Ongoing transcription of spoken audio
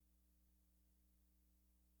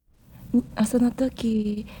その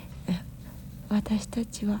時私た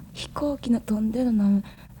ちは飛行機の飛んでるの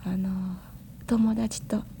友達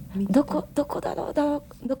とどこだろ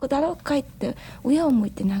うかいって上を向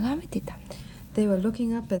いて眺めていたんです。They were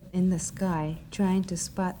looking up in the sky, trying to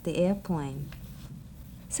spot the airplane.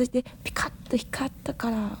 そしてピカッと光ったか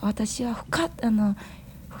ら私は伏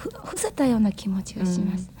せたような気持ちがし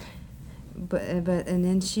ます。And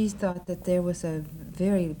then she thought that there was a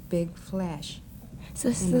very big flash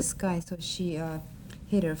in the sky, so she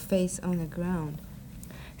hit her face on the ground.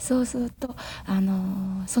 そうすると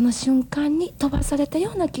その瞬間に飛ばされた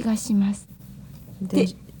ような気がします。で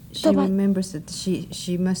She remembers that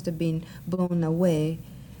she must have been blown away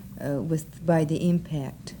by the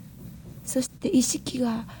impact. そして意識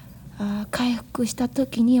が回復した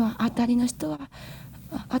時には辺り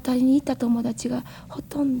にいた友達がほ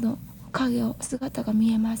とんど姿が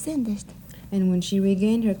見えませんでした。And when she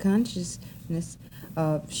regained her consciousness,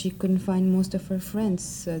 she couldn't find most of her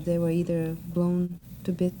friends. They were either blown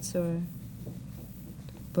to bits or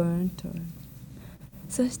burnt or...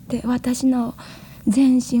 そして私の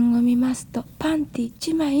全身を見ますとパンティ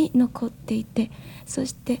1枚残っていて、そ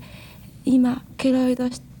して今ケロイド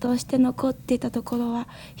として残っていたところは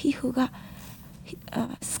皮膚が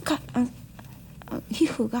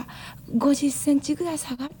50センチぐらい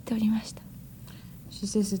下がっておりました。She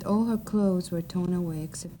says that all her clothes were torn away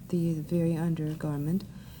except the very undergarment,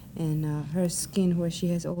 and her skin, where she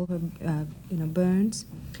has all her burns,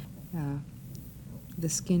 the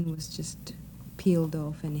skin was just peeled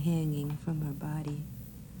off and hanging from her body.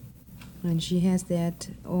 And she has that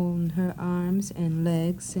on her arms and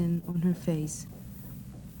legs and on her face.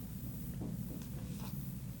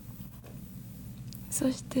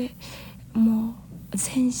 そしてもう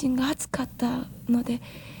全身が熱かったので、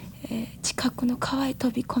近くの川へ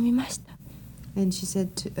飛び込みました。And she said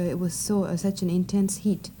it was such an intense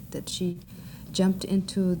heat that she jumped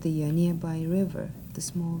into the nearby river, the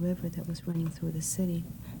small river that was running through the city.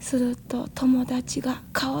 すると友達が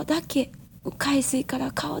海水か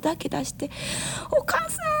ら顔だけ出して「お母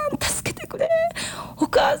さん助けてくれ、お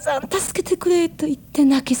母さん助けてくれ」と言って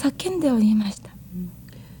泣き叫んでおりました。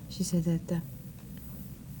She said that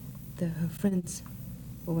her friends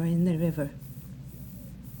were in the river.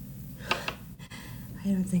 I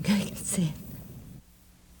don't think I can say it.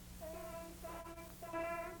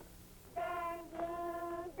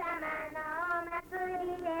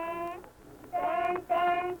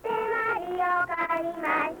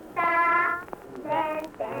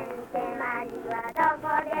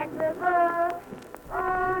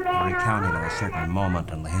 're recounting of a certain moment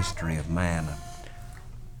in the history of man,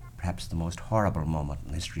 perhaps the most horrible moment in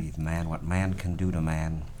the history of man, what man can do to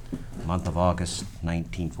man. Month of August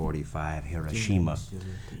 1945, Hiroshima.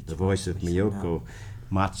 The voice of Miyoko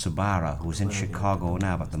Matsubara, who's in Chicago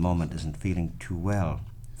now but at the moment isn't feeling too well.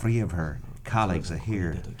 3 of her colleagues are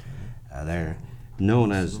here. They're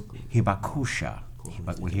known as Hibakusha.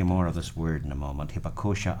 We'll hear more of this word in a moment.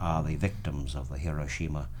 Hibakusha are the victims of the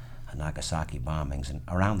Hiroshima and Nagasaki bombings. And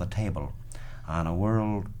around the table on a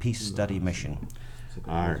world peace study mission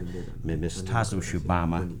are Ms. Tazu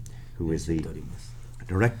Shubama, who is the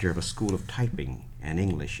director of a school of typing and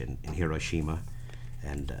English in Hiroshima,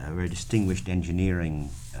 and a very distinguished engineering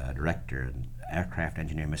director, and aircraft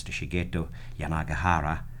engineer, Mr. Shigeto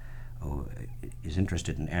Yanagihara, who is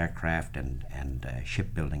interested in aircraft and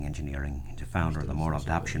shipbuilding engineering. He's a founder of the Moral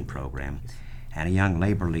Adoption Program, and a young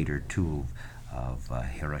labor leader, too, of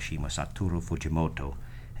Hiroshima, Satoru Fujimoto.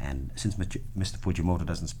 And since Mr. Fujimoto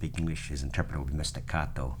doesn't speak English, his interpreter will be Mr.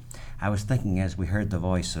 Kato. I was thinking, as we heard the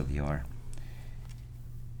voice of your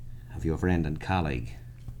friend and colleague,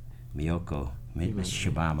 Miyoko, Ms.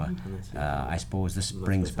 Shibama, I suppose this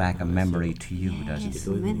brings back a memory to you, doesn't it? Yes,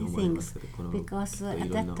 many things, because at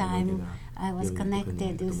that time I was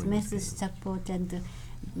connected with message-supported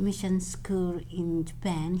mission school in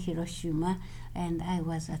Japan, Hiroshima, and I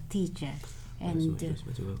was a teacher. And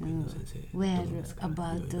where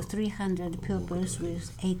about 300 pupils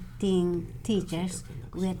with 18 teachers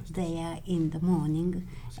were there in the morning,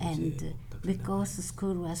 and because the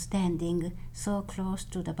school was standing so close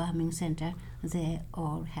to the bombing center, they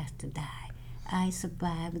all had to die. I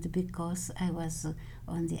survived because I was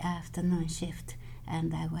on the afternoon shift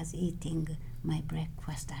and I was eating my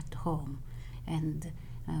breakfast at home. And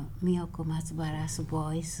Miyoko Matsubara's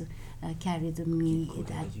voice carried me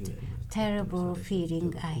that terrible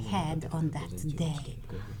feeling I had on that day.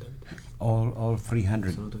 All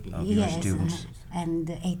 300 of your students? Yes, and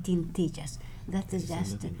 18 teachers. That is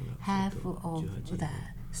just half of the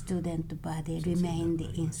student body remained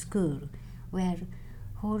in school, where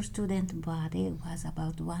whole student body was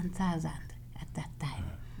about 1,000 at that time.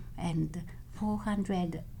 and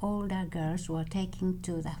 400 older girls were taken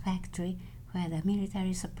to the factory where the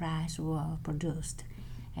military supplies were produced,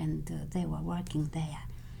 and they were working there.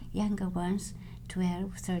 Younger ones,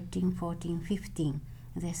 12, 13, 14, 15,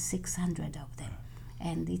 there's 600 of them.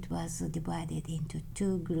 And it was divided into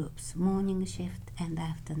two groups, morning shift and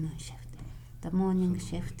afternoon shift. The morning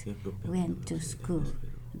shift went to school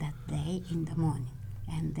that day in the morning,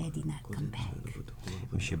 and they did not come back.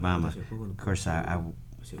 Mishibama, of course, I'll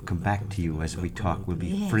come back to you as we talk. We'll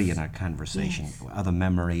be free in our conversation. Yes. Other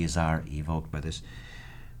memories are evoked by this.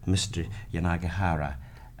 Mr. Yanagihara,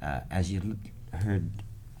 as you heard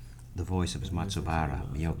the voice of Matsubara,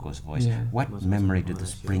 Miyoko's voice, what memory did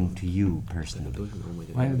this bring to you personally?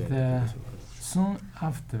 Well, soon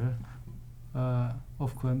after,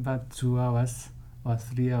 of course, about 2 hours or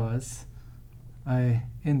 3 hours, I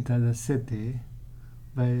entered the city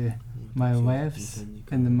by my wives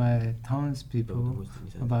and my townspeople,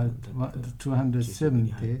 about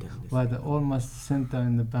 270, was almost center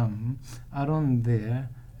in the bomb. Around there,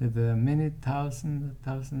 the many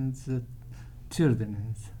thousands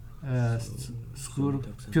children, school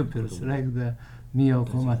pupils like the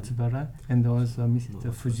Miyoko Matsubara and also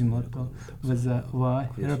Mr. Fujimoto were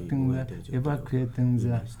helping evacuating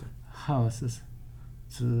the houses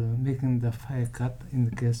to making the fire cut in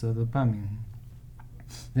the case of the bombing.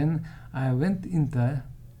 Then I went into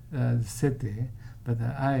the city, but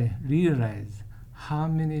I realized how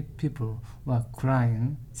many people were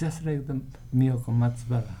crying, just like the Miyoko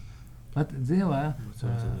Matsubara. But they were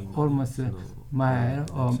almost a mile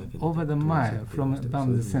or over the mile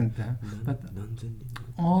from the center. But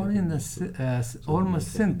all in the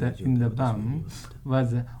almost center in the bomb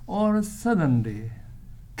was all suddenly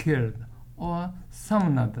killed, or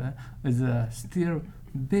some other was still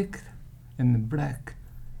big and black,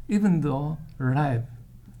 even though alive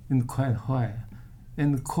in quite a while,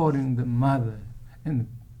 and calling the mother and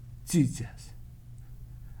Jesus.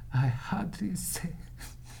 I hardly say.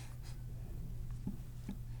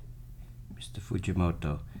 Mr.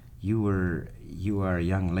 Fujimoto, you are a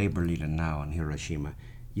young labor leader now in Hiroshima.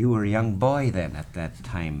 You were a young boy then at that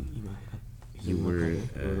time. You were...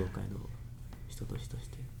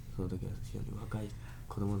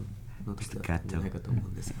 Mr. Kato,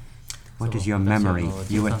 what is your memory?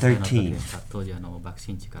 You were 13. 当時爆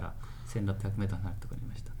心地から1600メートル離れたところにい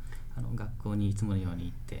ました。学校にいつものように行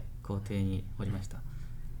って校庭におりました。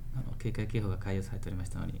警戒警報が解除されておりまし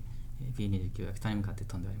たのに B29 が北に向かって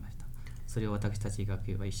飛んでおりました。それを私たち学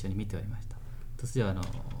友は一緒に見ておりました。突如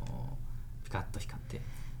ピカッと光って、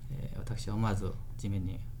私は思わず地面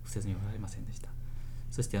に伏せずにおられませんでした。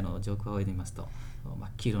そして上空を泳いでみますと真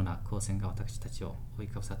っ黄色な光線が私たちを覆い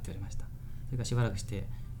かぶさっておりました。それからしばらくして、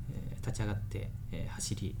立ち上がって、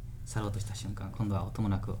走り去ろうとした瞬間、今度は音も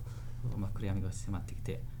なく真っ暗闇が迫ってき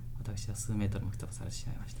て、私は数メートルも吹き飛ばされてし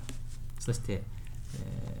まいました。そして、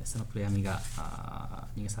その暗闇が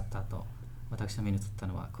逃げ去った後、私の目に映った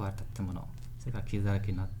のは壊れた建物、それから傷だら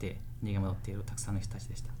けになって逃げ戻っているたくさんの人たち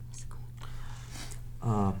でした。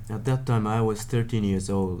At that time I was 13 years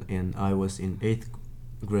old and I was in 8th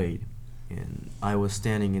grade, and I was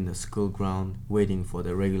standing in the school ground waiting for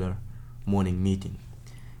the regular morning meeting,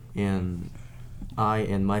 and I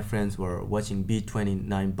and my friends were watching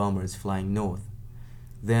B-29 bombers flying north.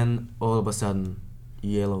 Then all of a sudden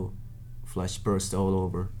yellow flash burst all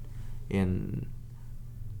over and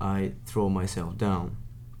I throw myself down,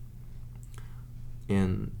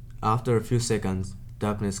 and after a few seconds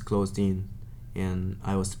darkness closed in and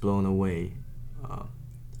I was blown away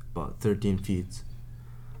about 13 feet,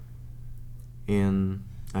 and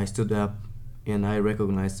I stood up and I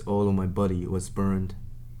recognized all of my body was burned,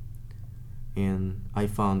 and I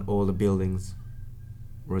found all the buildings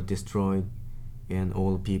were destroyed and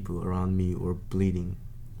all the people around me were bleeding.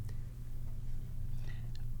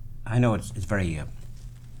 I know it's very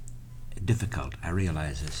difficult. I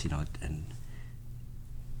realize this,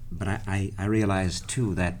 but I realize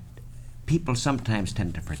too that people sometimes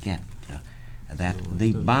tend to forget that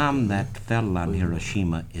the bomb that fell on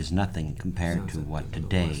Hiroshima is nothing compared to what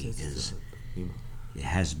today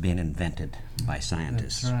has been invented by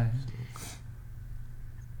scientists. That's right.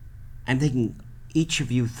 I'm thinking each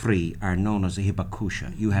of you three are known as a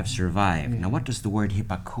Hibakusha. You have survived. Now, what does the word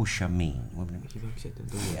Hibakusha mean?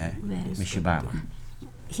 Mishibama.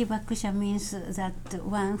 Hibakusha means that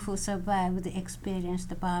one who survived experienced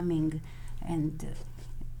the bombing, and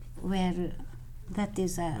where that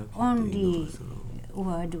is the only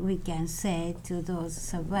word we can say to those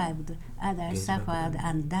survived. Others suffered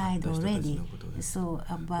and died already. So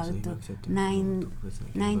about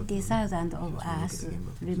 90,000 of us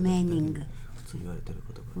remaining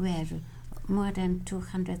where more than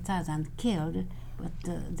 200,000 killed, but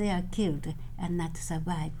they are killed and not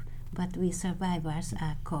survived. But we survivors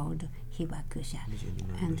are called Hibakusha,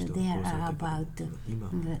 and there are about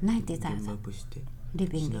 90,000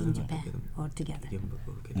 living in Japan altogether.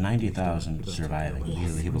 90,000 surviving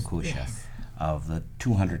Yes. the Hibakusha Yes. of the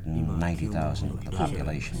 290,000 of the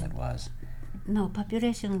population that was. No,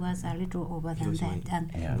 population was a little over than that,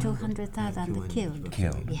 and Yeah. 200,000 killed.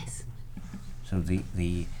 Killed. Yes. So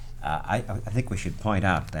I think we should point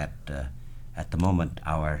out that at the moment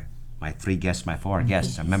my four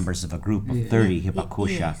guests are members of a group of 30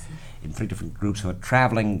 Hibakusha Yes. in 3 different groups who are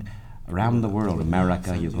traveling around the world.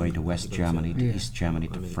 America, you're going to West Germany, to East Germany,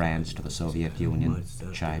 to France, to the Soviet Union,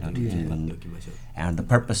 China, to England. And the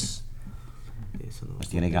purpose,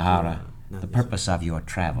 Mr. Yanagihara, the purpose of your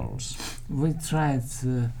travels. We try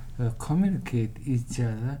to communicate each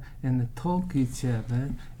other and talk each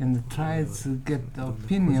other and try to get the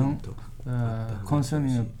opinion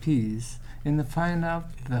concerning peace and find out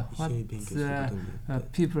what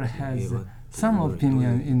people has some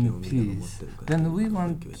opinion in peace. Then we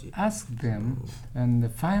want to ask them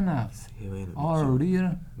and find out our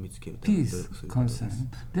real peace concern.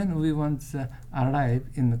 Then we want to arrive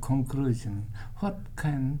in the conclusion what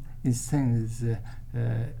kind of things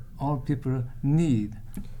all people need.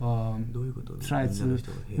 Try to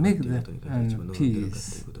make the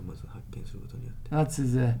peace. That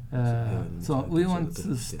is so we want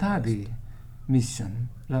to study mission.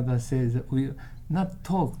 Rather says we not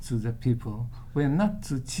talk to the people. We are not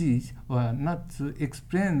to teach or not to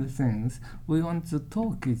explain the things. We want to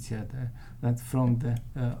talk each other. That from the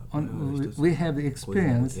we have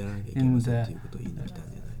experience in the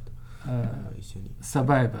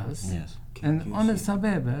survivors, Yes. and only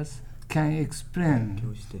survivors can explain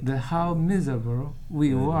how miserable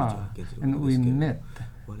we were and we met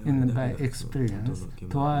by experience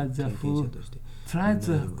towards who try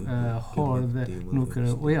to hold the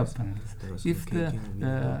nuclear weapons. If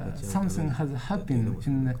something has happened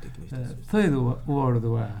in the Third World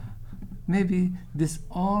War, maybe this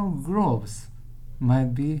all globes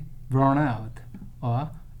might be blown out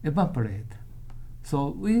or evaporate. So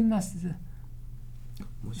we must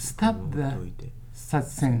stop such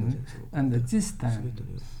thing, and this time,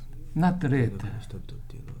 not later.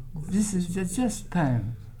 This is just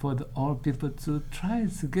time for all people to try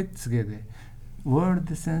to get together.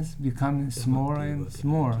 World sense becoming smaller and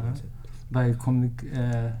smaller by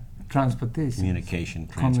transportation. Communication,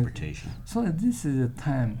 transportation. So this is the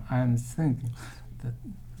time I'm thinking that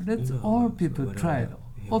let's all people try to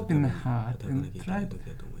open heart and try to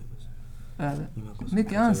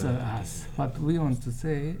make answer us what we want to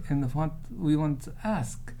say and what we want to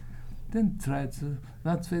ask. Then try to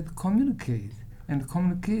that's way to communicate. And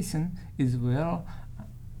communication is where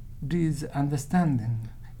this understanding.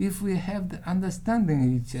 If we have the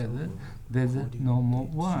understanding each other, there's no more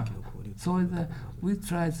war. So we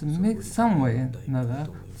try to make some way another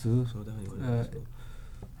to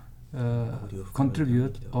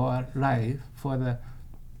contribute our life for the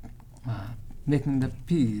making the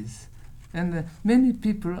peace. And many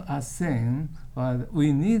people are saying,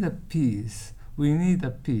 we need a peace, we need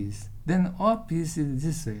a peace. Then our peace is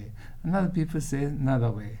this way. Another people say another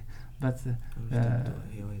way. But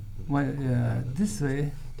this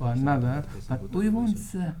way or another, but we want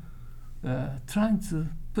trying to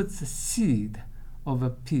put the seed of a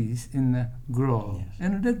peace in the grow, Yes.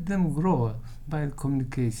 and let them grow by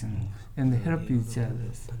communication and help each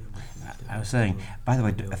other. I was saying, by the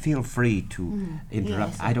way, feel free to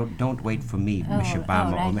interrupt. Yes. I don't wait for me, Ms. Shibama,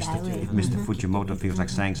 all right, or Mr. I will. If Mr. Fujimoto feels like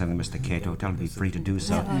saying something, Mr. Kato, tell him to be free to do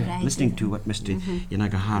so. Yeah, all right. Listening to what Mr.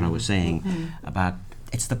 Yanagihara was saying about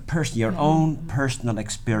it's your own personal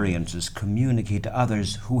experiences communicate to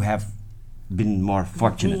others who have been more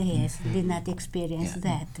fortunate. Yes, did not experience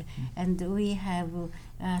that. And we have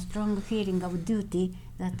a strong feeling of duty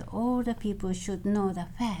that all the people should know the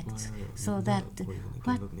facts, so that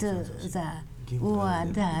what the war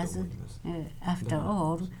does, after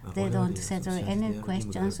all, they don't settle any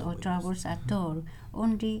questions or troubles at all.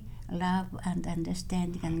 Only love and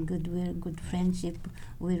understanding and goodwill, good friendship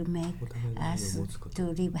will make us to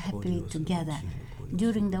live happily together.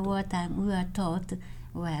 During the wartime, we are taught,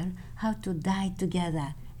 how to die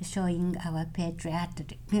together, showing our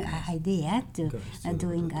patriotic idea to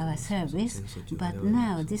doing our service. But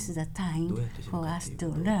now this is a time for us to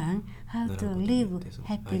learn how to live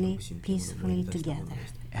happily, peacefully together.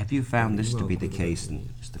 Have you found this to be the case, and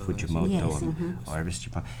Mr. Fujimoto Yes, or Mr.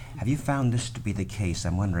 Japan, have you found this to be the case?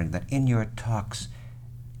 I'm wondering that in your talks,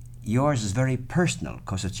 yours is very personal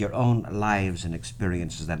because it's your own lives and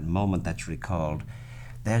experiences, that moment that's recalled.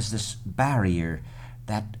 there's this barrier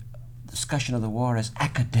that discussion of the war is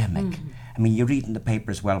academic. I mean, you read in the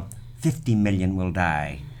papers, well, 50 million will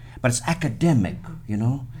die, but it's academic, you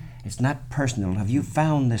know? It's not personal. Have you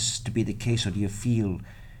found this to be the case, or do you feel,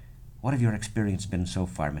 what have your experience been so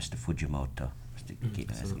far, Mr. Fujimoto?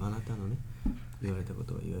 そのあなたのね言われたこ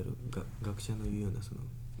とはいわゆる学者の言うようなその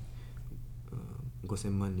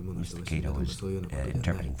5000万人もの人が死んだとかそういうようなことで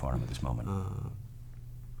はない。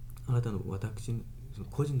あなたの私のその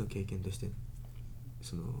個人の経験として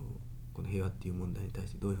そのこの平和っていう問題に対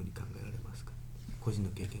してどういうふうに考えられますか。個人の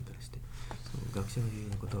経験からしてその学者の言うよう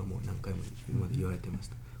なことはもう何回も今まで言われてまし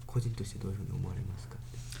た。個人としてどういうふうに思われますか。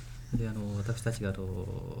で私たちが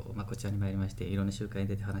こちらに参りましていろんな集会に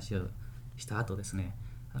出て話をした後ですね、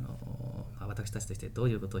私たちとしてどう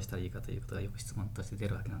いうことをしたらいいかということがよく質問として出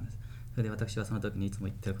るわけなんです。それで私はその時にいつも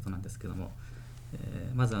言ってることなんですけども、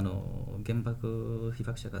まず原爆被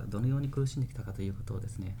爆者がどのように苦しんできたかということをで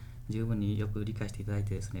すね十分によく理解していただい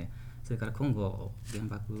てですね、それから今後原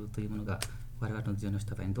爆というものが我々の重要なし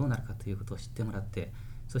た場合にどうなるかということを知ってもらって、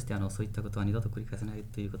そしてそういったことは二度と繰り返せない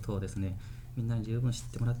ということをですねみんなに十分知っ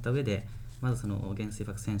てもらった上で、まずその原水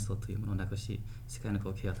爆戦争というものをなくし世界の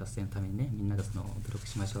平和達成のためにねみんながその努力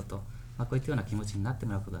しましょうと、こういったような気持ちになって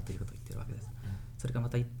もらうことだということを言っているわけです。それからま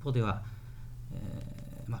た一方では、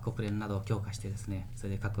国連などを強化してですね、そ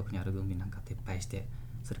れで各国にある軍備なんか撤廃して、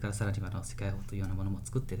それからさらには世界法というようなものも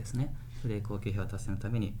作ってですね、それで平和達成のた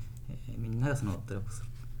めに、みんながその努力する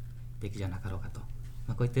べきじゃなかろうかと、こ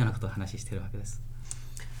ういったようなことを話しているわけです。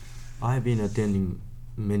I've been attending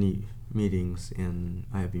many meetings and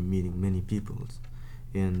I have been meeting many people,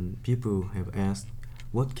 and people have asked,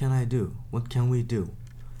 what can I do? What can we do?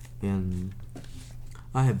 And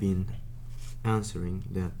I have been answering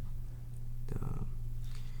that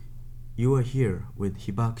you are here with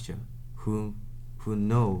Hibakusha, who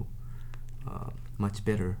know much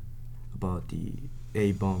better about the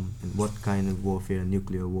A-bomb and what kind of warfare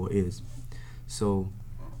nuclear war is. So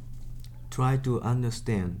try to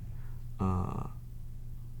understand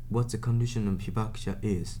what the condition of Hibakusha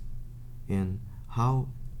is and how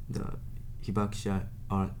the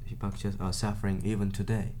Hibakushas are suffering even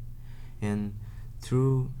today. And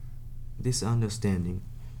through this understanding,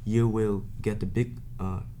 you will get a big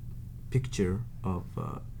picture of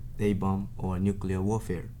A-bomb or nuclear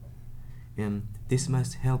warfare. And this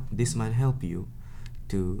might help you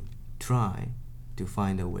to try to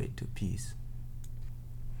find a way to peace.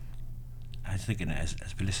 I was thinking, as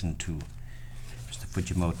we listen to Mr.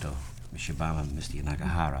 Fujimoto, Mr. Shibama, Mr.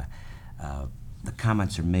 Nagahara, the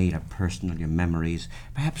comments are made are personal, your memories.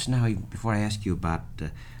 Perhaps now, before I ask you about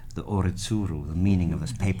the Orizuru, the meaning of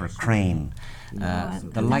this paper crane,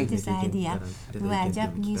 the light... This idea, where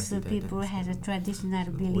Japanese people had a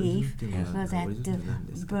traditional belief that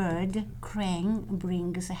bird, crane,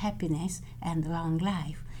 brings happiness and long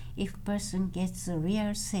life. If person gets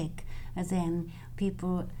real sick, then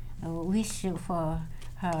people wish for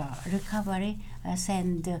her recovery,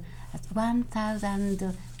 send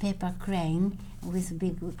 1,000 paper crane with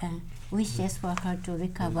big wishes for her to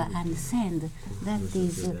recover and send. That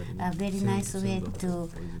is a very nice way to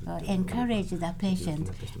encourage the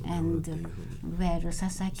patient. And where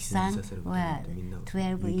Sasaki-san, where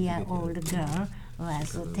 12-year-old girl,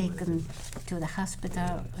 was taken to the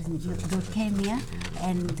hospital in leukemia,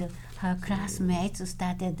 and her classmates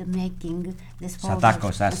started making this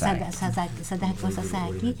Sadako Sasaki,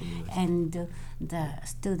 and the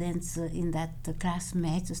students in that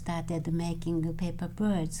classmates started making paper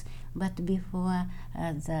birds. But before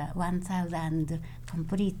the 1,000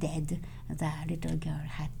 completed, the little girl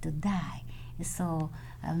had to die. So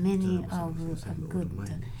many of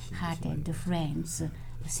good-hearted friends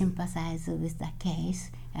sympathized with the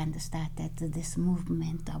case and started this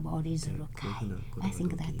movement of Orizuru. I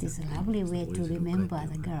think that is a lovely way to remember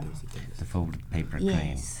the girl. The folded paper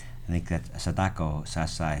crane. Yes. I think that Sadako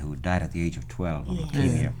Sasai, who died at the age of 12 of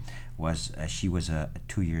leukemia, she was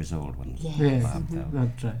 2 years old when Bob fell.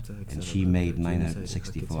 That's right. And she made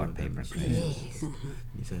 964 paper cranes.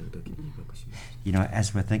 You know,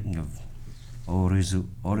 as we're thinking of Orizuru,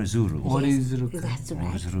 That's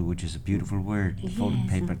right. Orizuru, which is a beautiful word, folded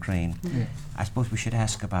paper crane. I suppose we should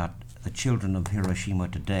ask about the children of Hiroshima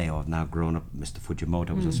today, or now grown up. Mr.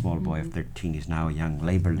 Fujimoto was a small boy of 13. He's now a young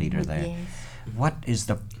labor leader there. Yes. What is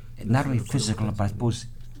the, not only physical, but I suppose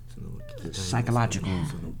psychological,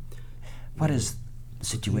 what is the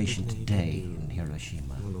situation today in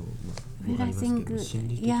Hiroshima? Well, I think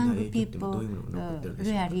young people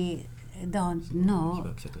really don't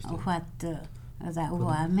know what the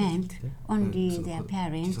war meant. Only their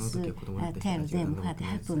parents tell them what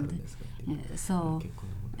happened. So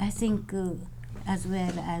I think as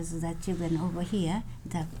well as the children over here,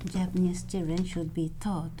 the Japanese children should be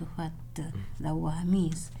taught what the war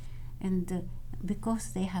means. And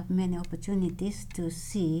because they have many opportunities to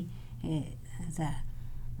see the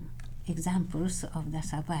examples of the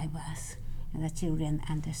survivors, the children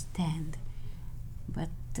understand. But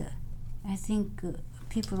I think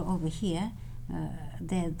people over here,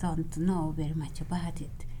 they don't know very much about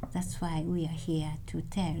it. That's why we are here to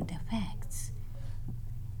tell the facts.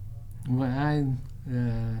 When I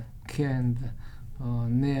killed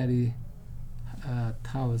nearly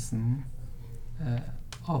 1,000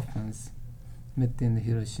 orphans met in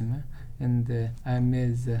Hiroshima, and I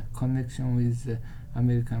made the connection with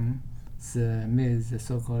Americans, made the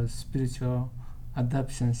so-called spiritual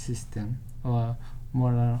adoption system or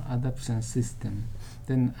moral adoption system.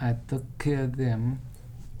 Then I took care of them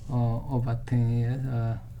over 10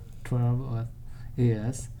 years, 12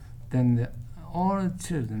 years. Then all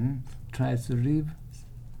children try to live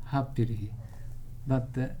happily,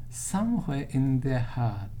 but somewhere in their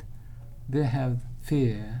heart they have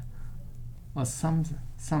fear or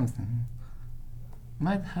something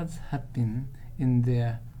might have happened in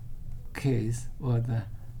their case, or the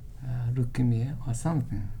leukemia or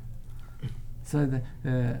something. So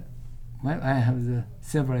well, I have the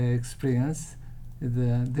several experience.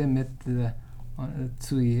 They met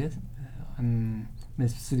 2 years and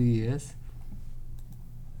met 3 years.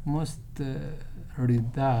 Most already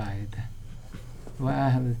died. Well, I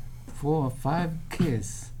have 4 or 5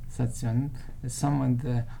 cases such one.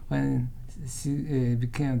 Someone when she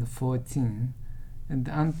became 14, and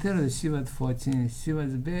until she was 14, she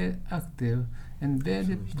was very active and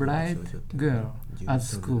very bright girl at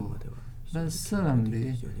school. But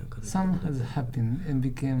suddenly, something has happened and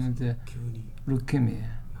became the leukemia.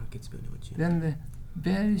 Then the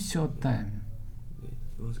very short time,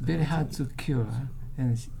 very hard to cure,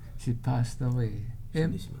 and she passed away. A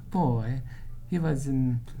boy, he was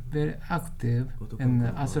very active and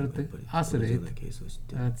athlete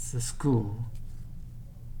at the school.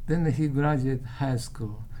 Then he graduated high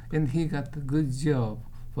school, and he got a good job.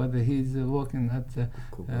 He's working at the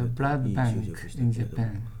blood bank in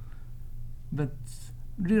Japan. But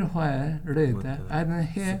little while later, I didn't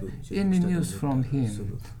hear any news from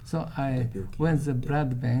him. So I went to the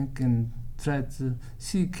blood bank and tried to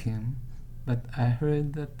seek him, but I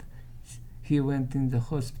heard that he went in the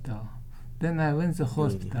hospital. Then I went to the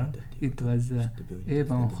hospital. It was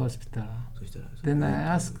Avon Hospital. Then I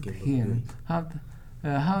asked him,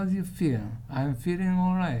 how do you feel? I'm feeling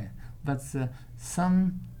all right, but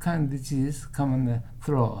some kind of disease come in the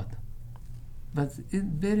throat. But it's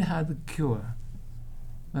very hard to cure.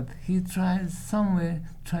 But he tries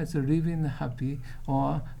to live in happy,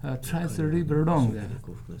 or tries to live longer.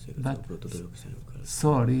 But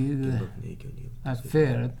sorry, I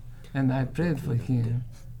failed, and I prayed for him.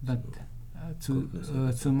 But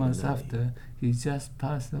 2 months after, he just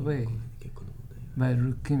passed away by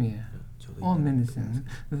leukemia. All medicine.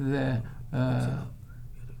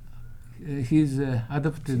 His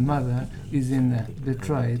adopted mother is in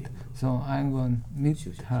Detroit, so I'm going to meet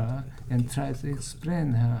her and try to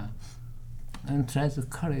explain her and try to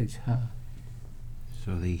encourage her.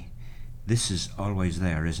 So this is always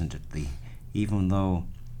there, isn't it? Even though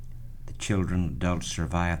the children, adults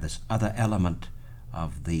survive, this other element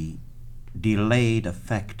of the delayed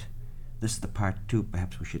effect. This is the part too,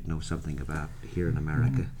 perhaps we should know something about here in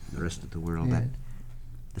America, the rest of the world, that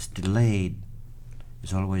this delayed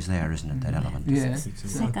is always there, isn't it, that element? Yes.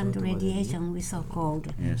 Second radiation, we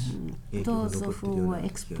so-called. Yes. Those who were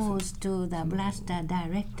exposed to the blaster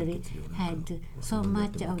directly had so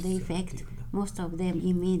much of the effect, most of them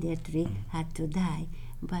immediately had to die.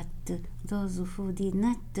 But those who did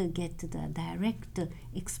not get the direct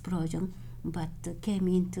explosion, but came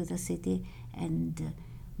into the city and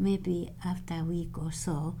maybe after a week or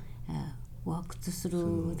so walked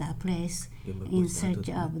through the place in search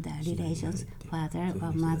of the relations, father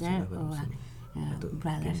or mother or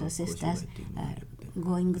brothers or sisters,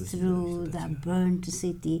 going through the burned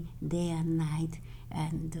city day and night,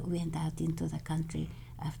 and went out into the country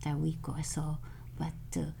after a week or so. But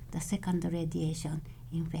the second radiation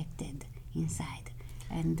infected inside,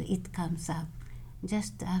 and it comes up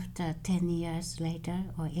just after 10 years later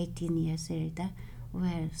or 18 years later,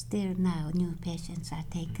 where still now new patients are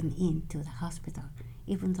taken into the hospital,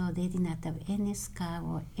 even though they did not have any scar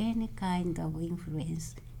or any kind of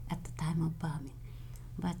influence at the time of bombing.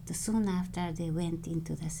 But soon after they went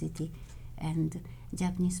into the city, and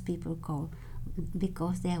Japanese people called,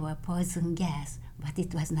 because there were poison gas, but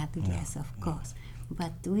it was not gas, of course.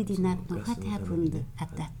 but we did not know what happened at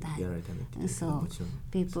that time. So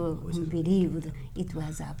people believed it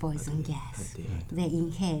was a poison gas. They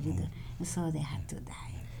inhaled, so they had to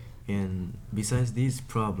die. And besides these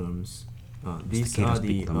problems, these Mr. are Kato,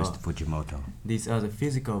 the Mr. Fujimoto. these are the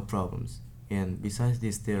physical problems. And besides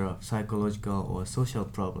this, there are psychological or social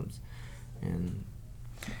problems. And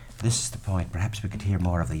This is the point. Perhaps we could hear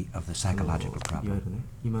more of the psychological いわゆ problem. るね、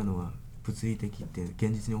今のは物理的って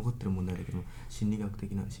現実に起こってる問題だけども、心理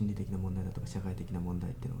的な問題だとか社会的な問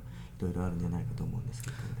題っていうのがいろいろあるんじゃないかと思うんです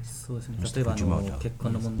けど、いかがでしょそうですね。 Mr. 例えばFujimoto. 結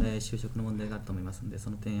婚の問題、就職の問題があると思いますので、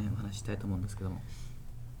その点お話ししたいと思うんですけども、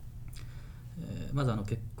まず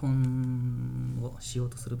結婚をしよう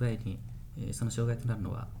とする場合に、その障害となる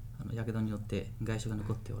のはやけどによって外傷が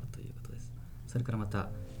残っておるということです。それからまた、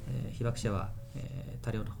被爆者は、多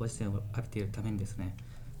量の放射線を浴びているためにですね、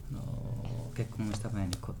結婚をした場合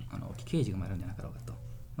に奇形児が生まれるんじゃなかろうかと、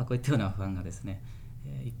こういったような不安がですね、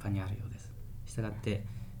一般にあるようです。したがって、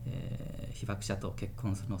被爆者と結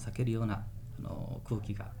婚するのを避けるような空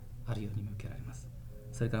気があるように見受けられます。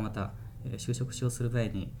それからまた、就職しようとする場合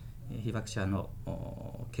に被爆者の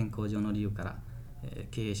健康上の理由から、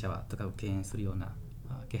経営者はとかを敬遠するような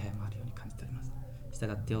気配もあるように感じております。した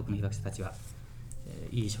がって多くの被爆者たちは、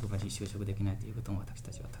いい職場に就職できないということも私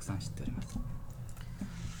たちはたくさん知っております。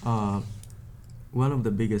One of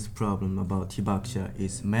the biggest problem about Hibakusha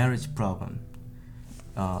is marriage problem.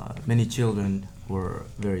 Many children were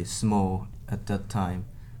very small at that time,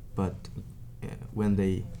 but when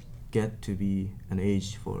they get to be an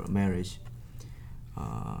age for marriage,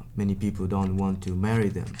 many people don't want to marry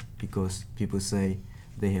them because people say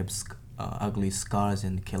they have ugly scars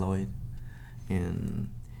and keloid, and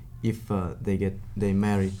if they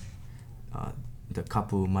marry, the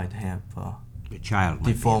couple might have The child might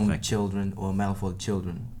be deformed affected. children or malformed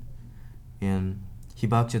children, and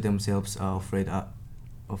Hibakusha themselves are afraid,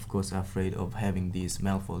 of course, afraid of having these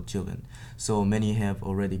malformed children. So many have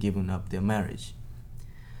already given up their marriage,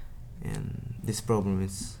 and this problem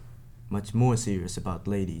is much more serious about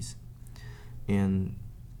ladies. And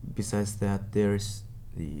besides that, there's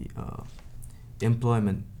the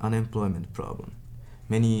unemployment problem.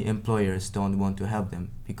 Many employers don't want to have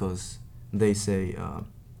them because they say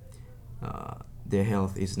their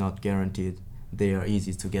health is not guaranteed, they are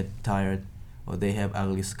easy to get tired, or they have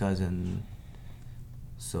ugly scars, and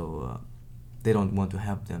so they don't want to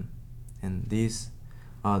have them. And these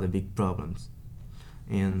are the big problems.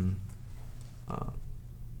 And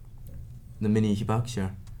the many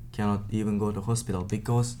hibakusha cannot even go to hospital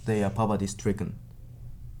because they are poverty stricken.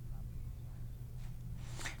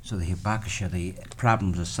 So the hibakusha, the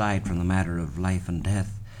problems aside from the matter of life and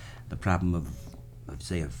death, the problem of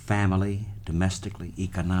say of family, domestically,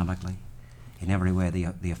 economically, in every way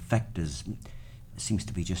the effect seems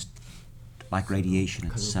to be just like radiation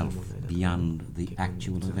itself, beyond the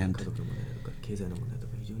actual event.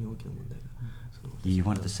 You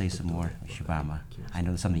wanted to say some more, Shibama? I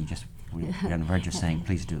know there's something you're on the verge of saying.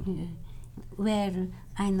 Please do. Well,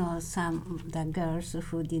 I know the girls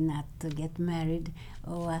who did not get married,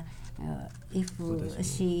 or if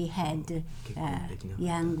she had a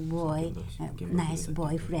young boy, a nice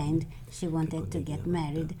boyfriend, she wanted to get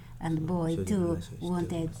married, and boy too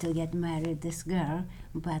wanted to get married this girl,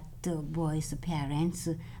 but boy's parents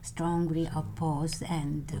strongly opposed,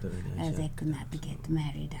 and they could not get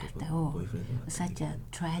married at all. Such a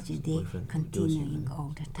tragedy continuing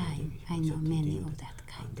all the time. I know many of that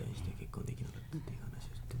kind.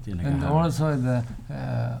 And also the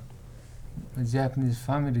Japanese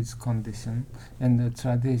family's condition and the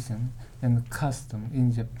tradition and custom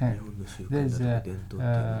in Japan. There's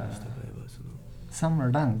some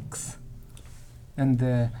ranks,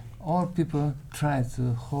 and all people try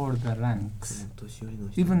to hold the ranks.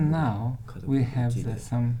 Even now, we have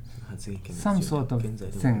some sort of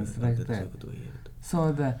things like that. So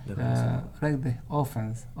like the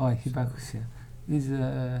orphans or hibakusha is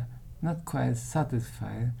not quite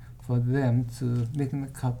satisfied for them to make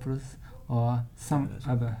couples or some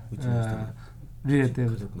other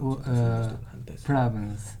relative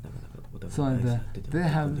problems. So they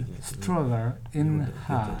have struggle in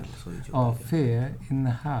heart or fear in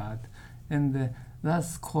heart, and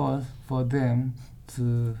that's cause for them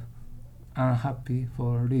to unhappy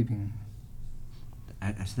for living.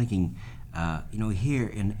 I was thinking, here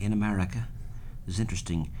in America, it's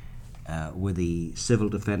interesting with the civil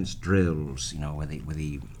defense drills, with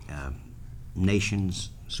the nations,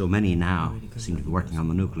 so many now seem to be working on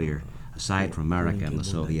the nuclear, aside from America and the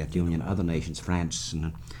Soviet Union, other nations, France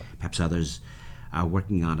and perhaps others, are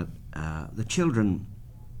working on it. The children,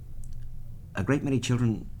 a great many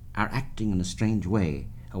children are acting in a strange way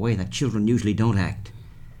a way that children usually don't act.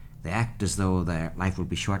 They act as though their life will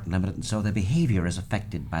be short and limited, and so their behavior is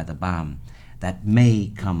affected by the bomb that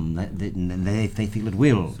may come, and they feel it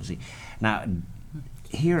will. See, now,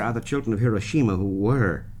 here are the children of Hiroshima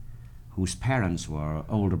whose parents were,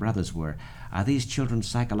 older brothers were. Are these children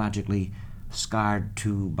psychologically scarred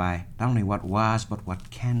too by not only what was, but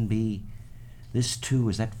what can be? This too,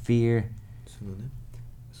 is that fear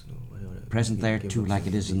present there too, like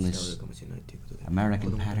it is in this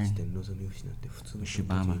American pattern?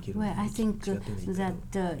 Shibama. Well, I think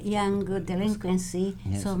that young delinquency,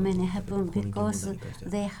 Yes. so many happen because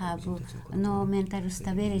they have no mental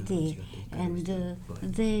stability, and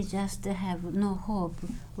they just have no hope.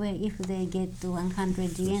 Where if they get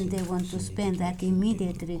 100 yen, they want to spend that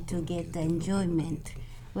immediately to get the enjoyment.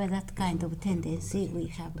 Well, that kind of tendency we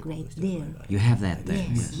have great deal. You have that there,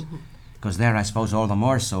 Yes. Because there, I suppose, all the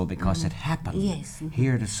more so because it happened. Yes.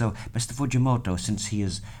 Here it is so. Mr. Fujimoto, since he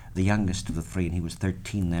is the youngest of the three, and he was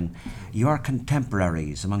 13 then, your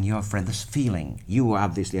contemporaries, among your friends, this feeling, you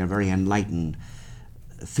obviously are a very enlightened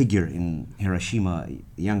figure in Hiroshima,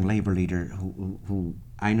 a young labor leader who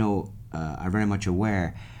I know are very much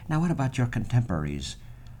aware. Now, what about your contemporaries?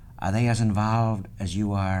 Are they as involved as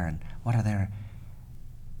you are, and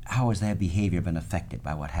how has their behavior been affected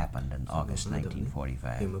by what happened in August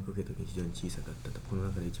 1945? 原爆を受けた時非常に小さかったと、この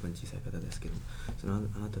中で一番小さい方ですけども、そのあ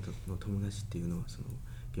なたの友達っていうのはその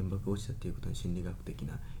原爆が落ちたっていうことに心理学的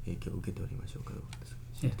な影響を受けておりましょうかどうかです。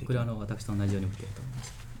これは私と同じように受けていると思いま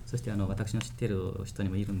す。そして私の知っている人に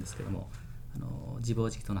もいるんですけども、自暴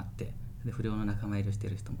自棄となってで不良の仲間入りをしてい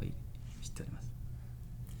る人も知っております。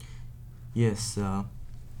Yes,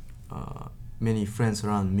 many friends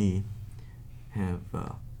around me have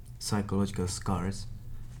psychological scars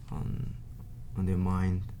on their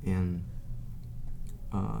mind, and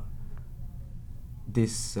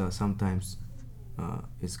this sometimes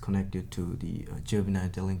is connected to the juvenile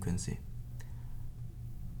delinquency.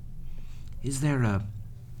 Is there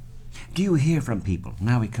do you hear from people?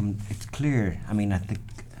 Now it's clear, I mean, I think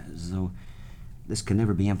as though this can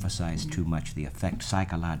never be emphasized too much, the effect,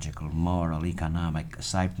 psychological, moral, economic,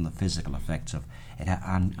 aside from the physical effects of it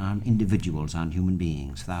on individuals, on human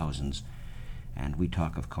beings, thousands. And we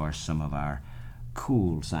talk, of course, some of our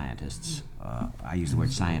cool scientists. I use the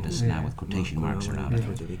word scientists now with quotation marks around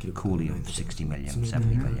it. Coolly of 60 million,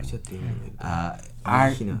 70 million.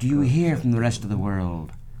 Do you hear from the rest of the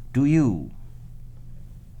world? Do you,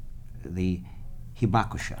 the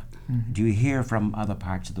Hibakusha, do you hear from other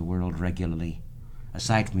parts of the world regularly?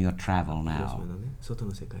 Aside from your travel now,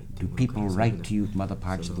 do people write to you from other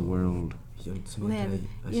parts of the world? Well,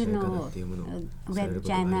 you know, with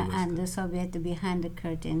China and the Soviet behind the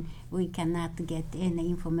curtain, we cannot get any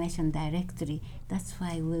information directly. That's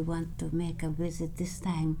why we want to make a visit this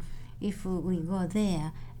time. If we go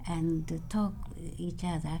there and talk each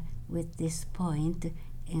other with this point,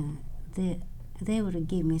 they will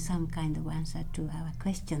give me some kind of answer to our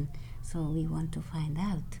question. So we want to find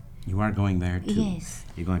out. You are going there too? Yes.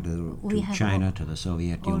 You're going to China, to the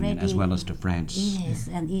Soviet Union, as well as to France? Yes,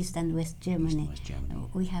 and East and West Germany. West Germany.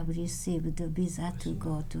 We have received the visa to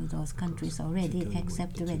go to those countries already,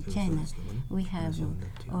 except with China. We have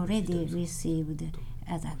already received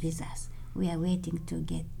other visas. We are waiting to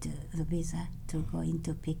get the visa to go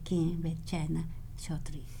into Peking with China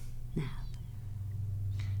shortly now.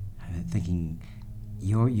 I'm thinking,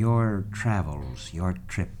 your travels, your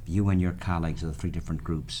trip, you and your colleagues of the three different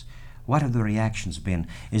groups, what have the reactions been?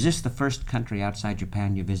 Is this the first country outside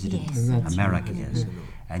Japan you visited? Yes. America is.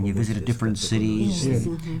 And you visited different cities. Yes.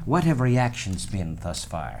 What have reactions been thus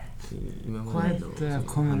far? Quite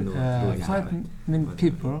many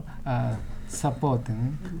people are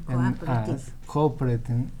supporting and us,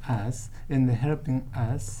 cooperating us, and helping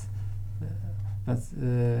us. But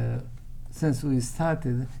since we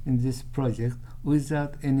started in this project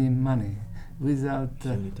without any money, without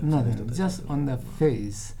nothing, just on the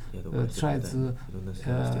face, try to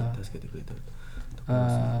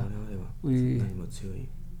we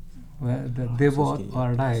devote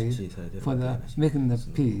our life for the making the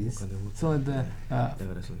peace. So the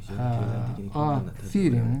our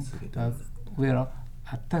feeling were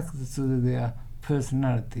attached to their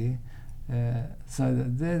personality, so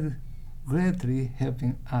that they're greatly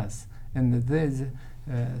helping us, and they're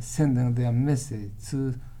sending their message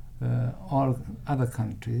to all other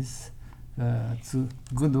countries to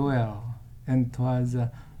goodwill and towards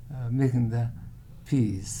making the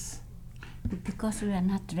peace. Because we are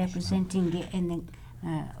not representing any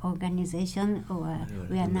organization, or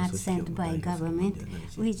we are not sent by government.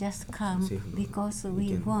 We just come because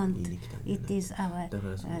we want. It is our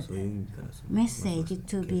message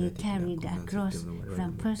to be carried across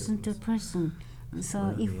from person to person.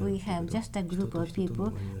 So if we have just a group of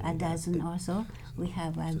people, a dozen or so, we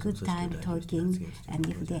have a good time talking, and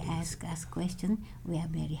if they ask us questions, we are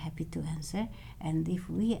very happy to answer. And if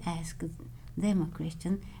we ask them a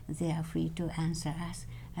question, they are free to answer us.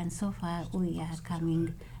 And so far we are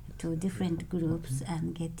coming to different groups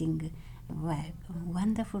and getting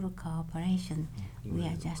wonderful cooperation. We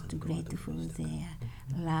are just grateful for their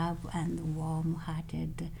love and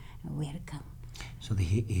warm-hearted welcome. So the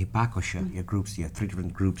Hibakusha, your groups, you have 3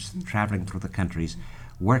 different groups traveling through the countries,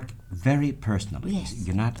 work very personally. Yes.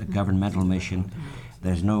 You're not a governmental mission.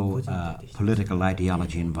 There's no political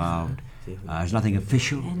ideology involved. There's nothing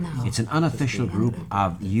official. No. It's an unofficial group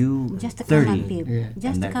of you, Just 30. common people, Yeah.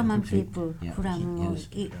 just And common that- people yeah. from Yes.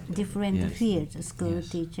 different Yes. fields: school Yes.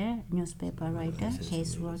 teacher, newspaper writer,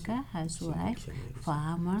 case worker, housewife,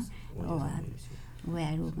 farmer, or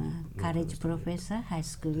college professor, high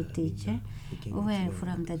school teacher, or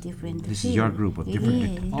from the different This fields. is your group of different,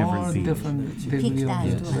 Yes. different All fields. different Picked degree out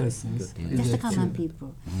of ones. persons. Yes. is Just a common team.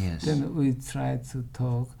 people. Yes. Then we try to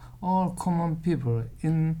talk all common people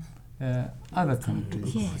in other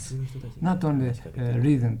countries. Yes. Not only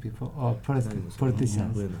leading people or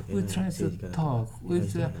politicians. We try to talk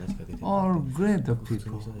with all grade of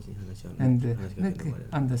people and make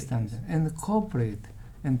understanding and cooperate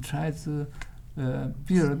and try to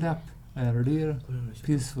build up a real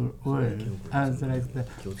peaceful world as like the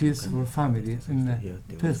peaceful family in the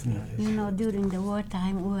personal. You know, during the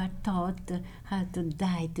wartime, we were taught how to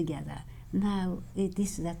die together. Now it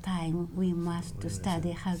is the time we must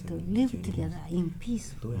study how to live together in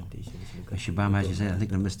peace. Shibama, as you said, I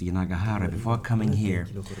think to Mr. Yanagihara, before coming here,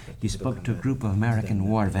 you spoke to a group of American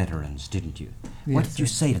war veterans, didn't you? What Yes, did you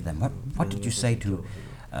sir. say to them? What did you say to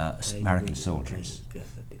American soldiers?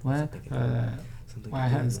 Well, I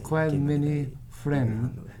have quite many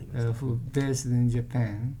friends who based in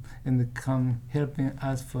Japan and come helping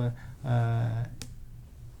us for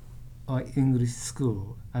our English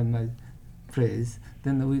school at my place.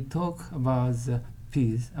 Then we talk about the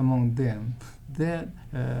peace among them.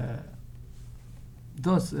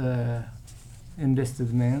 Those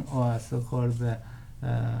enlisted men, or so-called the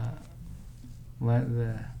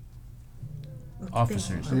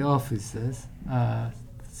Officers. the officers are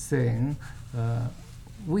saying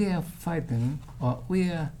we are fighting, or we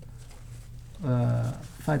are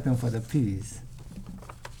fighting for the peace,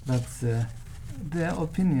 but their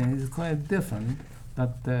opinion is quite different.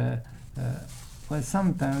 But well,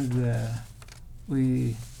 sometimes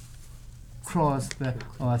we cross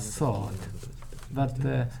our thought, but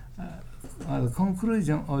the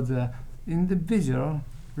conclusion of the individual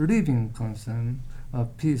living concern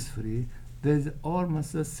peacefully, there's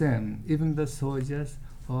almost the same. Even the soldiers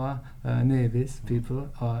or navies people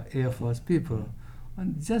or air force people,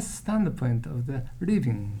 on just standpoint of the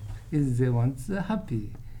living, is they want the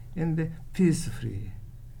happy and peacefully,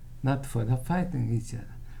 not for the fighting each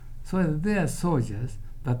other. So they are soldiers,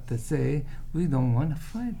 but they say we don't want to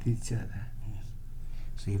fight each other.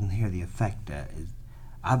 So even here the effect is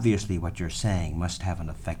obviously what you're saying must have an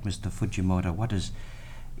effect. Mr. Fujimoto, what has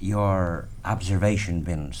your observation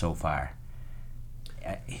been so far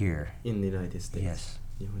here? In the United States. Yes.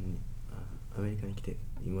 日本にアメリカに来て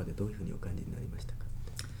今までどういうふうにお感じになりましたか？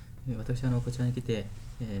私はこちらに来て、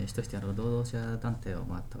主として労働者団体を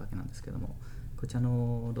回ったわけなんですけども、こちら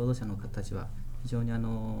の労働者の方たちは非常にあ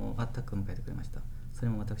ったく迎えてくれました。それ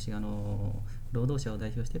も私が労働者を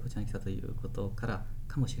代表してこちらに来たということから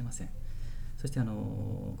かもしれません。そして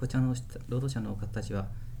こちらの労働者の方たちは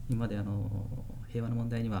今まで平和の問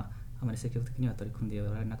題にはあまり積極的には取り組んで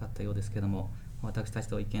おられなかったようですけども、私たち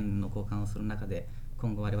と意見の交換をする中で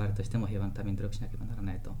今後我々としても平和のために努力しなければなら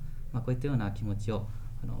ないと、こういったような気持ちを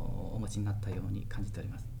お持ちになったように感じており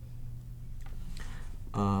ます。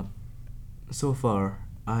So far,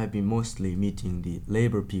 I have been mostly meeting the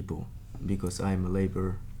labor people because I'm a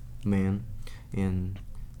labor man, and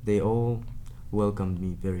they all welcomed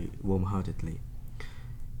me very warm-heartedly.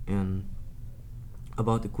 And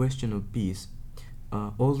about the question of peace,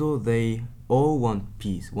 although they all want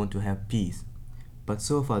peace, want to have peace, but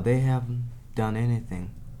so far they haven't done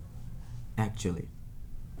anything, actually.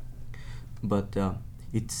 But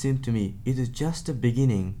it seemed to me it is just the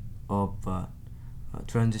beginning of a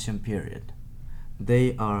transition period.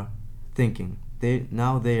 They are thinking, they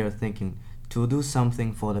are thinking to do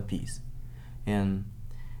something for the peace. And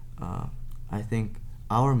I think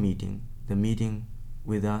our meeting, the meeting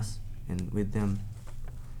with us and with them,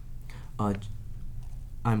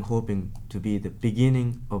 I'm hoping to be the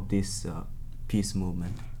beginning of this peace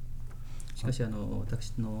movement. しかし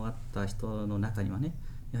私の会った人の中にはね、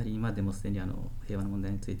やはり今でもすでに平和の問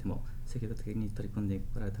題についても積極的に取り組んで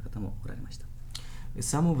こられた方もおられました。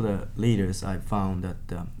Some of the leaders I found that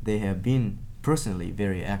they have been personally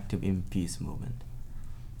very active in peace movement.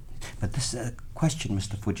 But this question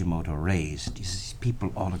Mr. Fujimoto raised is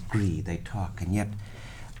people all agree, they talk, and yet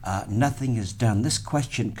nothing is done. This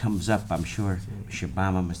question comes up, I'm sure Mr.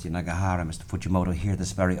 Obama, Mr. Nagahara, Mr. Fujimoto hear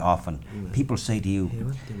this very often. People say to you,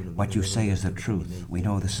 what you say is the truth. We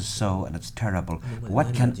know this is so and it's terrible. But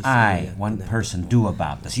what can I, one person, do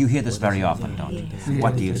about this? You hear this very often, don't you?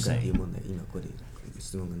 What do you say?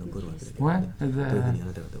 Well,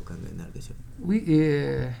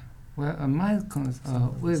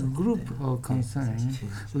 with group of concern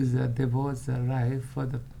with the devote the life for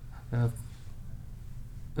the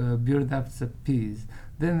build up the peace.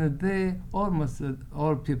 Then they almost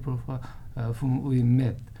all people whom we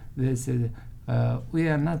met, they said we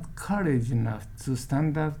are not courage enough to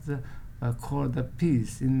stand up call the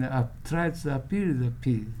peace try to appeal the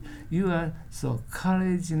peace. You are so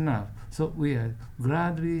courage enough, so we are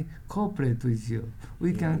gladly cooperate with you.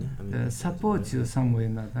 We can support you some way or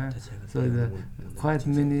another. So quite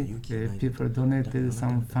many people donated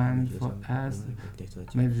some fund for us,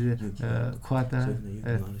 maybe quarter,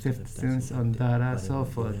 50 cents on dollar, so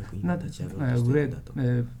forth. Not a great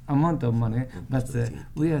amount of money, but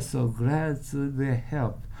we are so glad to their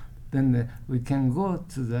help. Then we can go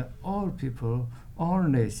to all people, all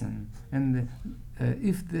nations, and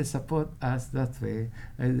if they support us that way,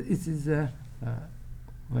 it is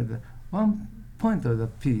one point of the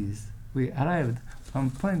peace. We arrived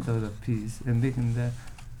one point of the peace and making the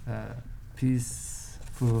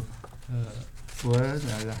peaceful world.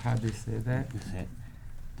 How do you say that?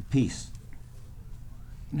 The peace.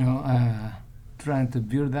 Trying to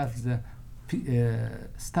build up the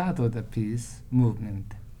start of the peace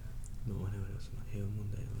movement.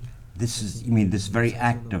 This is, you mean, this very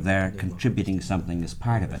act of their contributing something is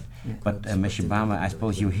part of it. But Mr. Obama, I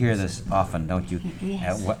suppose you hear this often, don't you?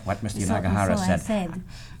 Yes. What Mr. Nagahara so said.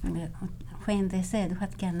 I said, when they said,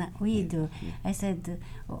 what can we do? I said,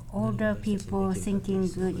 older people thinking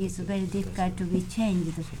is very difficult to be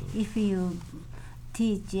changed. If you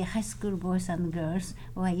teach high school boys and girls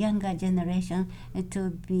or younger generation to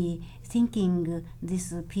be thinking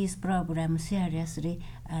this peace problem seriously,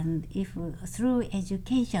 and if through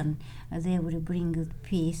education they will bring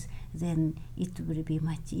peace, then it will be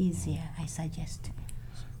much easier, I suggest.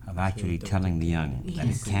 Of actually telling the young that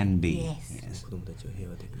it can be. Yes.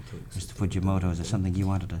 Mr. Fujimoto, is there something you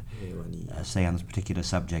wanted to say on this particular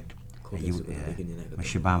subject?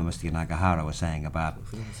 Mr. Obama, Mr. Nagahara was saying about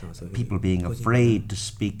people being afraid to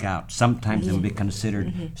speak out. Sometimes it would be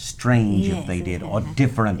considered strange if they did, or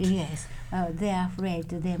different. Yes, they're afraid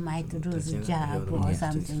they might lose a job or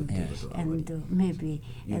something, and maybe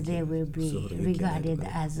they will be regarded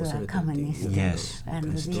as a communist. Yes.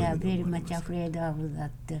 And they are very much afraid of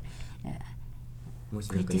that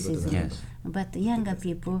criticism. Yes. But younger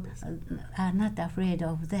people are not afraid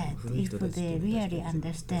of that if they really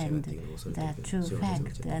understand the true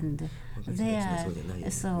fact, and they are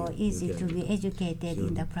so easy to be educated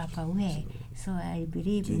in the proper way. So I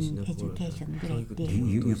believe in education greatly.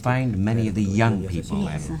 You find many of the young people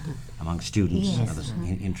Yes. among students Yes. others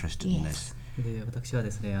interested in this. で私は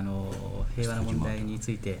ですね平和の問題につ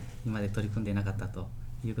いて今まで取り組んでいなかったと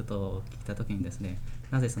いうことを聞いたときにですね、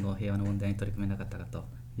なぜその平和の問題に取り組めなかったかと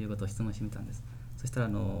いうことを質問してみたんです。そしたら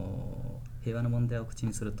平和の問題を口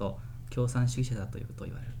にすると共産主義者だということを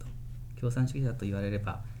言われると、共産主義者だと言われれ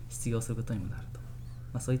ば失業することにもなる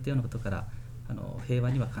と、そういったようなことから平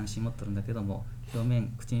和には関心を持ってるんだけども、表面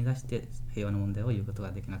口に出して平和の問題を言うこと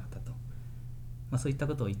ができなかったと、そういった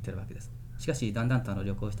ことを言ってるわけです。しかしだんだんと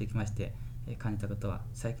旅行してきまして感じたことは、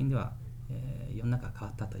最近では、世の中が変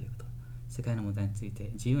わったということ、世界の問題について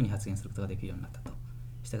自由に発言することができるようになったと。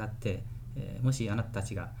したがって、もしあなたた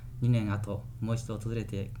ちが2年後もう一度訪れ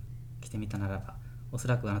てきてみたならば、おそ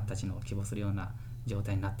らくあなたたちの希望するような状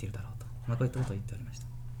態になっているだろうと、こういったことを言っておりました。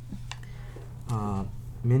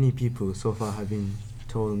Many people so far have been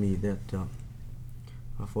told me that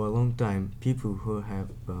for a long time people who have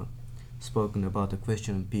spoken about the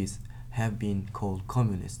question of peace have been called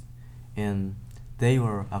communists, and they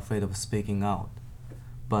were afraid of speaking out.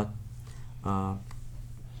 But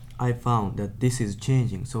I found that this is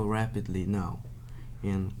changing so rapidly now,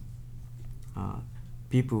 and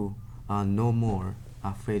people are no more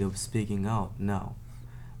afraid of speaking out now.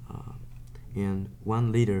 And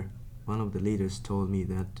one of the leaders told me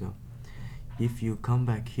that if you come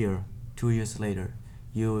back here 2 years later,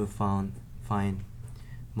 you will find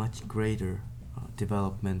much greater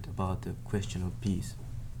development about the question of peace.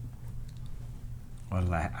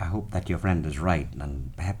 Well, I hope that your friend is right,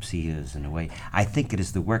 and perhaps he is in a way. I think it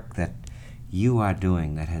is the work that you are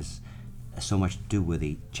doing that has so much to do with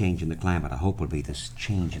the change in the climate. I hope will be this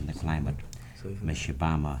change in the climate. Ms.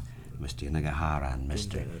 Shibama, Mr. Yanagihara, and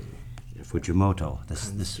Mr. Fujimoto,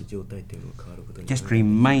 this just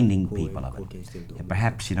reminding people of it. And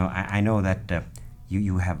perhaps, I know that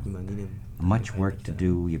you have much work to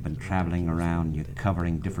do. You've been traveling around, you're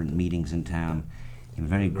covering different meetings in town. You've been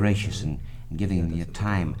very gracious in giving me your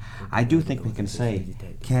time. I do think we can say,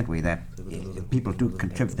 can't we, that people do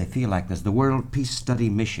contribute. They feel like there's the World Peace Study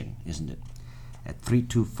Mission, isn't it? At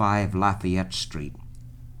 325 Lafayette Street,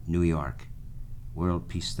 New York. World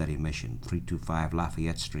Peace Study Mission, 325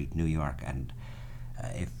 Lafayette Street, New York. And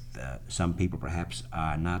if some people perhaps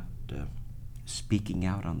are not speaking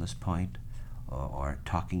out on this point or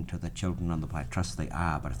talking to the children on the point, I trust they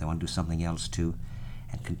are, but if they want to do something else too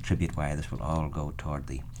and contribute, why, this will all go toward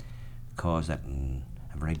the cause that in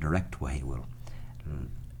a very direct way will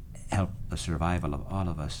help the survival of all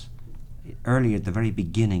of us. Earlier, at the very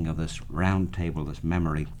beginning of this round table, this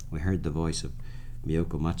memory, we heard the voice of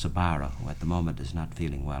Miyoko Matsubara, who at the moment is not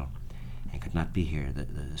feeling well and could not be here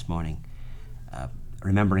this morning,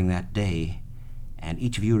 remembering that day, and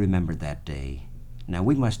each of you remembered that day. Now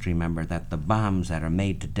we must remember that the bombs that are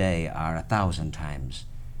made today are 1,000 times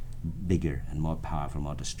bigger and more powerful,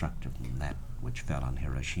 more destructive than that which fell on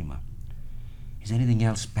Hiroshima. Is anything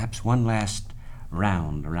else, perhaps one last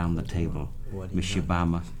round around the table? Ms.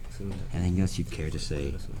 Shibama, anything else you'd care to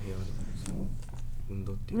say?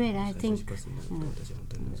 Well, I think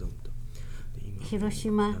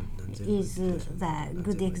Hiroshima is the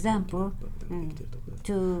good example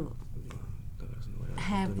to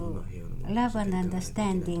have love and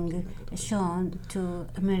understanding shown to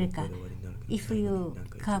America. If you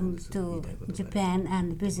come to Japan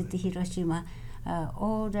and visit Hiroshima,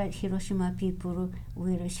 all the Hiroshima people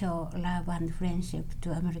will show love and friendship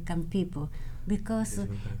to American people, because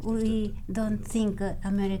we don't think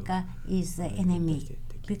America is the enemy,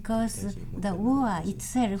 because the war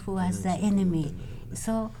itself was the enemy.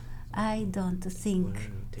 So I don't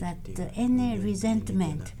think that any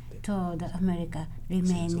resentment toward America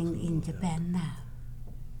remaining in Japan now.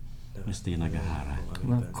 Mr. Yanagihara.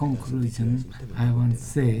 Well, conclusion, I want to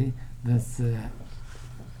say that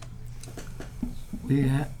we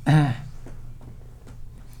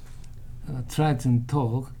try to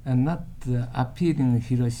talk and not appealing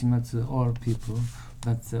Hiroshima to all people,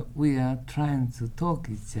 but we are trying to talk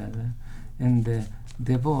each other and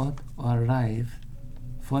devote our life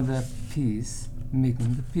for the peace,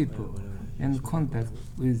 making the people in contact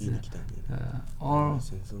with all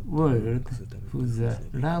world who's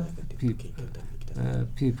love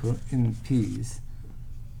people in peace.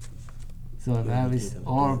 So that is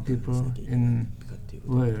all people in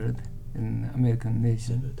world, in American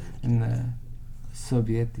nation, in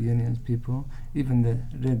Soviet Union people, even the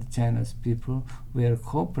Red China's people will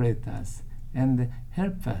cooperate us and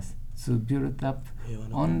help us to build up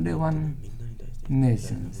only one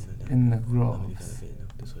nation in the groves.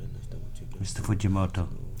 Mr. Fujimoto.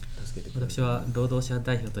 私は労働者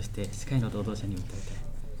代表として世界の労働者に訴えたい。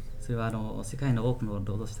それは世界の多くの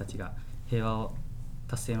労働者たちが平和を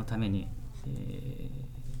達成のために、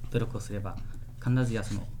努力をすれば必ずや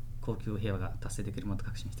その恒久平和が達成できるものと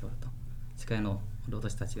確信しておると。世界の労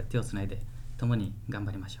働者たちが手をつないで共に頑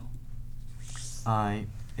張りましょう。I,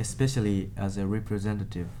 especially as a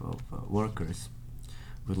representative of workers,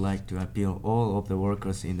 would like to appeal all of the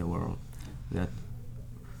workers in the world that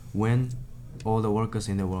when all the workers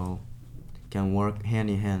in the world can work hand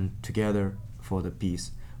in hand together for the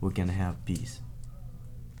peace, we can have peace.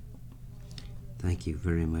 Thank you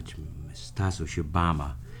very much, Ms. Tasso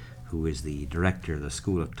Shibama, who is the director of the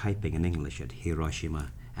School of Typing and English at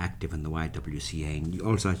Hiroshima, active in the YWCA. And you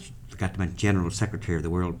also, I forgot to mention, General Secretary of the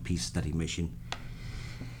World Peace Study Mission.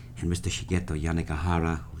 And Mr. Shigeto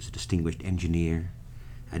Yanagihara, who's a distinguished engineer.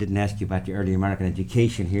 I didn't ask you about your early American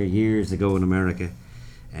education here years ago in America,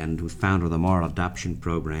 and who's founder of the Moral Adoption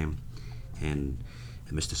Program. And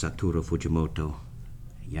Mr. Satoru Fujimoto,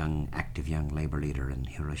 active young labor leader in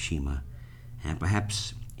Hiroshima. And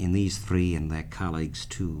perhaps in these three and their colleagues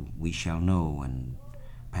too, we shall know, and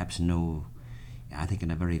perhaps know, I think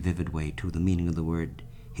in a very vivid way too, the meaning of the word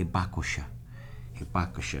Hibakusha.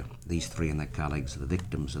 Hibakusha, these three and their colleagues are the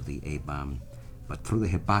victims of the A-bomb. But through the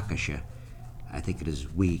Hibakusha, I think it is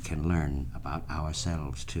we can learn about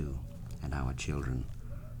ourselves too, and our children,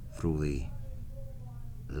 through the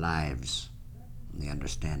lives and the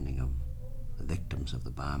understanding of the victims of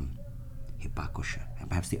the bomb, Hibakusha. And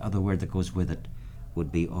perhaps the other word that goes with it,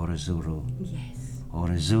 would be Orizuru. Yes.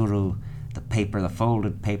 Orizuru, the paper, the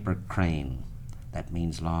folded paper crane. That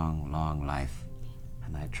means long, long life.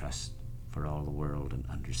 And I trust for all the world and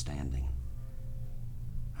understanding.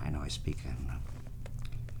 I know I speak on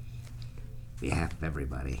behalf of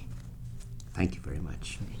everybody. Thank you very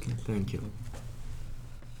much. Thank you.